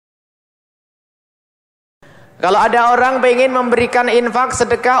Kalau ada orang pengen memberikan infak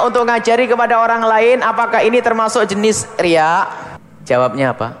sedekah untuk ngajari kepada orang lain, apakah ini termasuk jenis riya?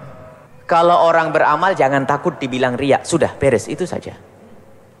 Jawabnya apa? Kalau orang beramal jangan takut dibilang riya. Sudah, beres, itu saja.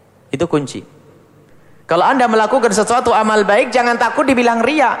 Itu kunci. Kalau Anda melakukan sesuatu amal baik, jangan takut dibilang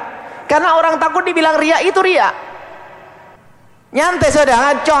riya. Karena orang takut dibilang riya, itu riya. Nyantai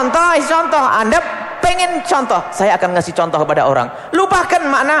sudah, contoh. Anda pengen contoh, saya akan ngasih contoh kepada orang. Lupakan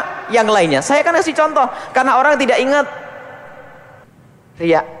makna yang lainnya. Saya akan ngasih contoh karena orang tidak ingat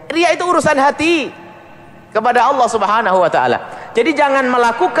riya. Riya itu urusan hati kepada Allah Subhanahu wa taala. Jadi jangan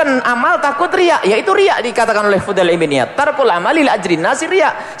melakukan amal takut riya. Yaitu riya dikatakan oleh Fudail bin Iyad. Tarkul amali li ajrin nasi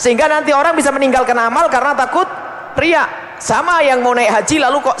riya. Sehingga nanti orang bisa meninggalkan amal karena takut riya. Sama yang mau naik haji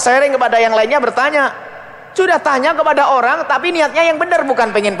lalu kok sharing kepada yang lainnya bertanya. Sudah tanya kepada orang tapi niatnya yang benar, bukan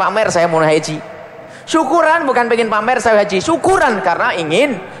pengen pamer saya mau naik haji. Syukuran, bukan pengen pamer saya haji. Syukuran karena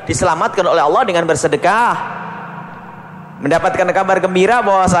ingin diselamatkan oleh Allah dengan bersedekah. Mendapatkan kabar gembira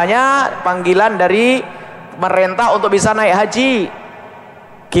bahwasanya panggilan dari pemerintah untuk bisa naik haji.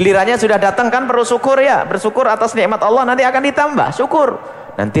 Gilirannya sudah datang kan, perlu syukur ya. Bersyukur atas nikmat Allah, nanti akan ditambah. Syukur.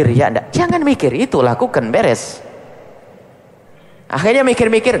 Nanti riya enggak. Jangan mikir itu, lakukan, beres. Akhirnya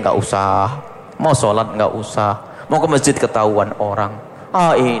mikir-mikir, enggak usah. Mau sholat enggak usah. Mau ke masjid ketahuan orang.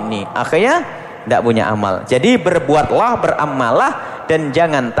 Ini. Akhirnya tidak punya amal. Jadi berbuatlah, beramallah, dan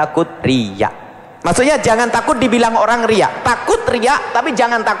jangan takut riya. Maksudnya jangan takut dibilang orang riya. Takut riya, tapi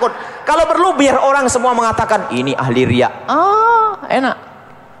jangan takut. Kalau perlu biar orang semua mengatakan ini ahli riya. Enak.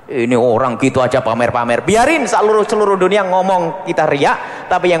 Ini orang gitu aja pamer-pamer. Biarin seluruh dunia ngomong kita riya,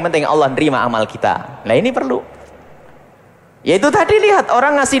 tapi yang penting Allah nerima amal kita. Nah ini perlu. Yaitu tadi lihat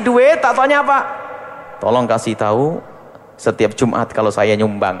orang ngasih duit, tak tanya apa? Tolong kasih tahu setiap Jumat kalau saya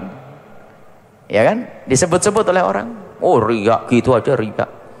nyumbang. Ya kan? Disebut-sebut oleh orang. Oh riya, gitu aja riya.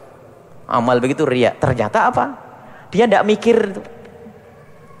 Amal begitu riya. Ternyata apa? Dia tidak mikir.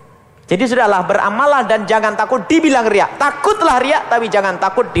 Jadi sudahlah, beramalah dan jangan takut dibilang riya. Takutlah riya, tapi jangan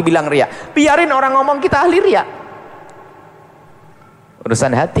takut dibilang riya. Biarin orang ngomong kita ahli riya.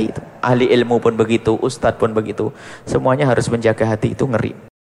 Urusan hati itu. Ahli ilmu pun begitu, ustadz pun begitu. Semuanya harus menjaga hati itu, ngeri.